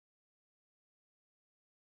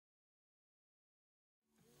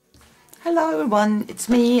Hello everyone, it's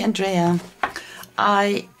me, Andrea.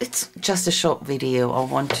 It's just a short video. I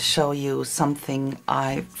want to show you something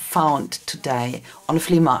I found today on a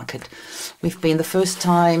flea market. We've been the first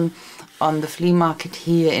time on the flea market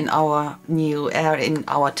here in our new area, in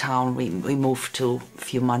our town. We moved to a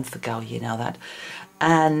few months ago, you know that.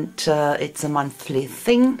 And it's a monthly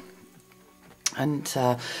thing. And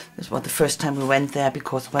this was the first time we went there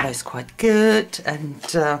because the weather is quite good, and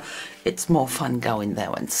it's more fun going there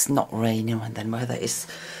when it's not raining and then weather is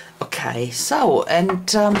okay. So, and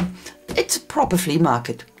it's a proper flea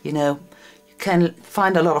market, you know. You can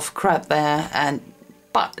find a lot of crap there,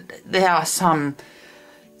 but there are some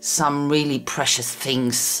really precious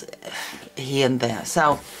things here and there.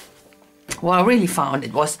 So what I really found,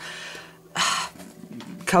 it was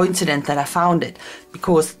coincidence that I found it,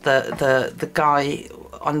 because the guy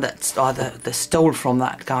on that, or the stole from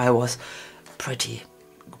that guy, was pretty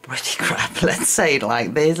crap, let's say it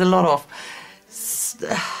like. There's a lot of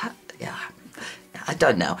yeah, I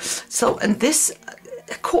don't know. So, and this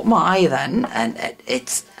caught my eye then, and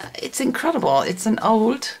it's incredible. It's an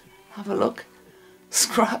old, have a look,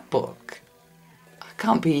 scrapbook. It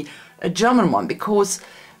can't be a German one because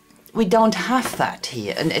we don't have that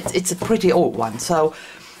here, and it's a pretty old one. So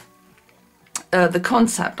the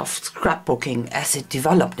concept of scrapbooking as it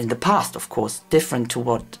developed in the past, of course, different to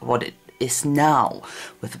what it is now,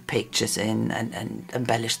 with the pictures in and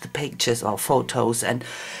embellish the pictures or photos. And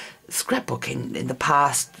scrapbooking in the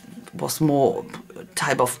past was more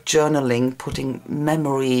type of journaling, putting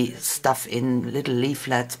memory stuff in little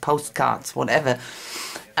leaflets, postcards, whatever.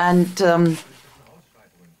 And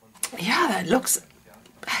yeah, that looks,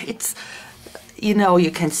 it's, you know,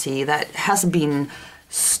 you can see that it has been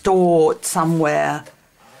stored somewhere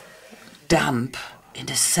damp in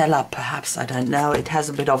the cellar, perhaps, I don't know. It has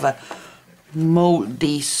a bit of a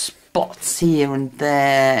moldy spots here and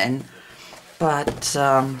there, but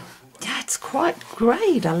yeah, it's quite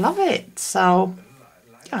great. I love it. So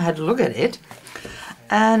I had a look at it,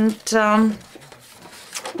 and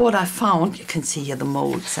what I found, you can see here the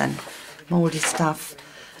molds and moldy stuff.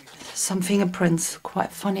 Some fingerprints,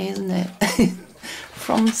 quite funny, isn't it?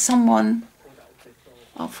 From someone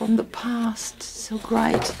from the past. So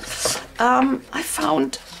great. I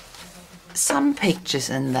found some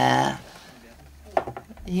pictures in there.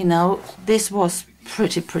 You know, this was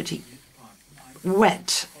pretty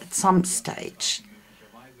wet at some stage,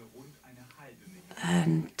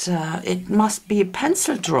 and it must be a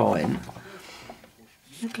pencil drawing.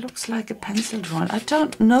 It looks like a pencil drawing. I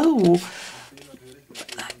don't know.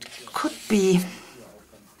 That could be,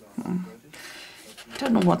 I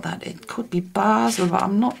don't know what that is. It could be Basel, but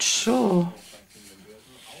I'm not sure.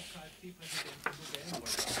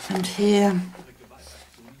 And here,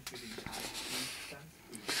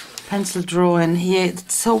 pencil drawing here.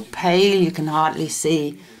 It's so pale you can hardly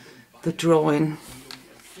see the drawing.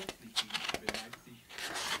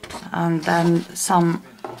 And then some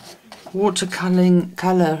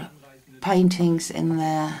watercolor paintings in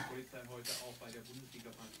there.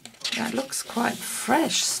 That looks quite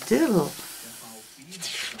fresh still.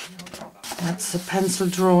 That's a pencil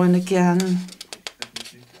drawing again.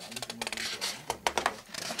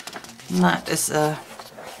 And that is a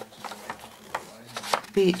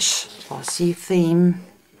beach or sea theme.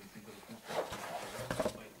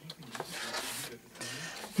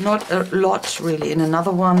 Not a lot really in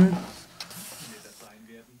another one.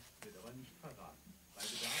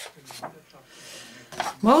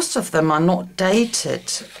 Most of them are not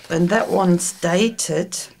dated, and that one's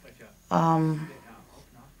dated.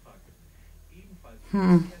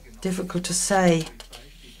 Difficult to say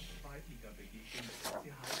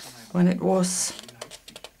when it was.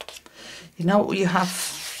 You know, you have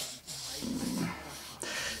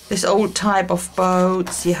this old type of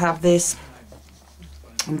boats, you have this,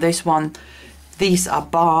 and this one. These are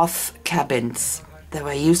bath cabins. They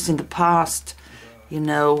were used in the past, you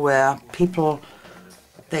know, where people,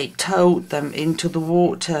 they towed them into the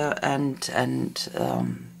water, and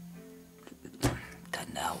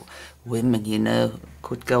don't know, women, you know,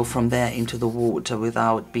 could go from there into the water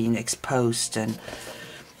without being exposed. And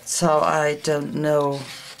so I don't know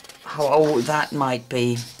how old that might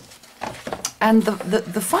be. And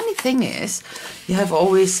the funny thing is, you have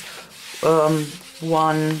always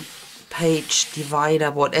one page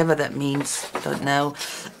divider, whatever that means, don't know.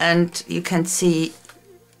 And you can see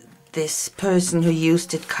this person who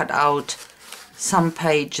used it cut out some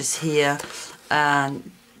pages here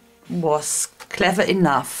and was clever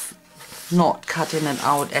enough not cutting it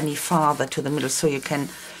out any farther to the middle, so you can,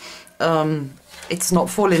 it's not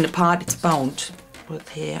falling apart, it's bound with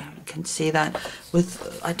here. You can see that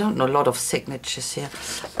with, I don't know, a lot of signatures here.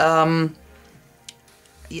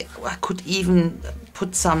 Yeah, I could even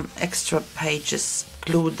put some extra pages,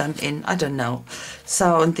 glue them in, I don't know.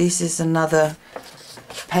 So, and this is another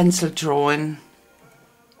pencil drawing.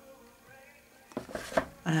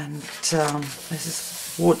 And this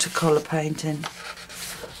is watercolor painting.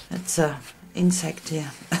 It's a insect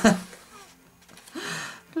here.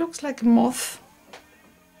 Looks like a moth.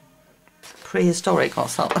 Prehistoric or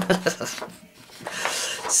something.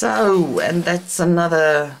 So, and that's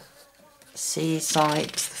another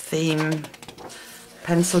seaside theme,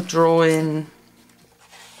 pencil drawing.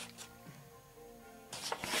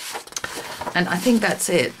 And I think that's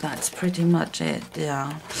it. That's pretty much it,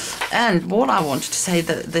 yeah. And what I wanted to say,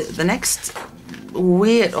 the next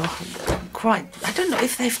weird, or quite, I don't know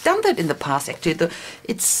if they've done that in the past actually,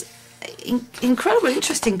 it's incredibly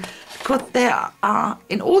interesting because there are,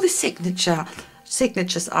 in all the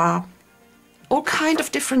signatures are all kind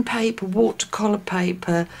of different paper, watercolor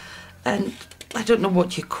paper, and I don't know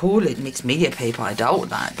what you call it, mixed media paper, I doubt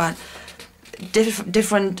that, but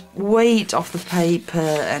different weight of the paper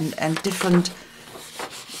and different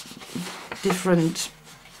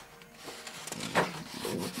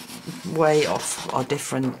way of, or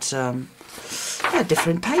different yeah,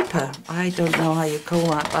 different paper. I don't know how you call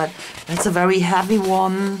that, but that's a very heavy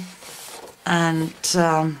one, and it's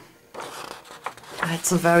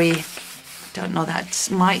a very, I don't know, that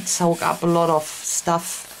might soak up a lot of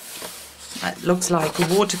stuff. It looks like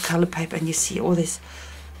watercolor paper, and you see all these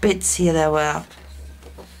bits here. There were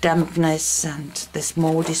dampness and this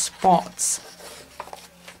moldy spots.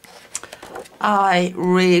 I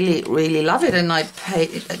really love it, and I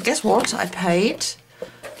paid. Guess what? I paid.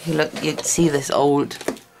 You look, you see this old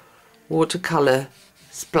watercolor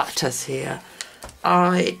splatters here.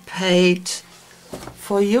 I paid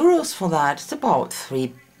 €4 for that. It's about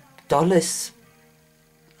 $3,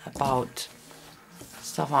 about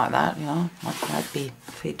stuff like that. You know, might be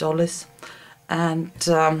 $3, and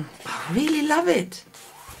I really love it.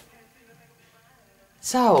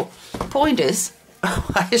 So, point is,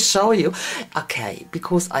 I show you, okay,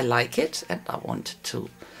 because I like it and I wanted to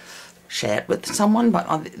share it with someone, but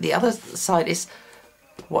on the other side is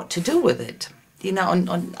what to do with it. You know,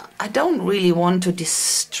 I don't really want to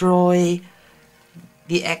destroy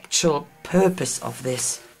the actual purpose of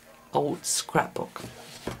this old scrapbook.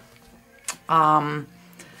 I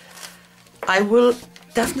will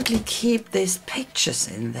definitely keep these pictures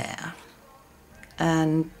in there,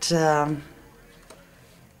 and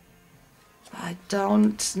I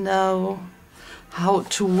don't know how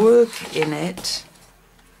to work in it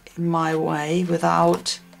in my way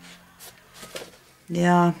without,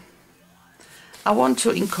 yeah, I want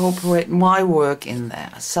to incorporate my work in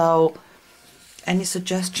there. So any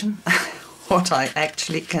suggestion what I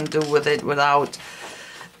actually can do with it without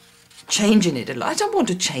changing it a lot? I don't want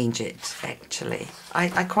to change it actually.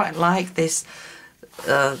 I quite like this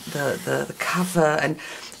the cover, and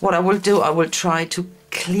what I will do, I will try to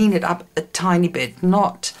clean it up a tiny bit,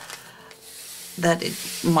 not that it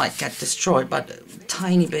might get destroyed, but a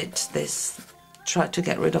tiny bit. Try to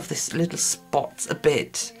get rid of this little spots a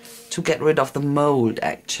bit, to get rid of the mold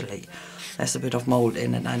actually. There's a bit of mold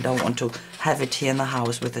in it. I don't want to have it here in the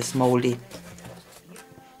house with this moldy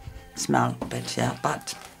smell a bit, yeah,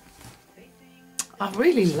 but I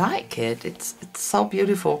really like it. It's so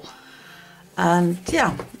beautiful. And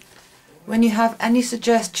yeah, when you have any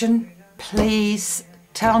suggestion, please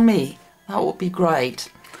tell me. That would be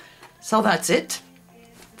great. So that's it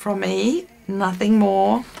from me, nothing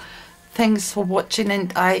more. Thanks for watching,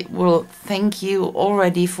 and I will thank you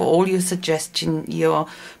already for all your suggestions you're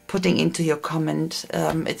putting into your comment.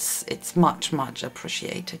 It's much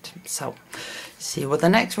appreciated. So see you with the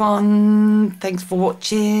next one. Thanks for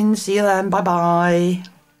watching. See you then. Bye bye.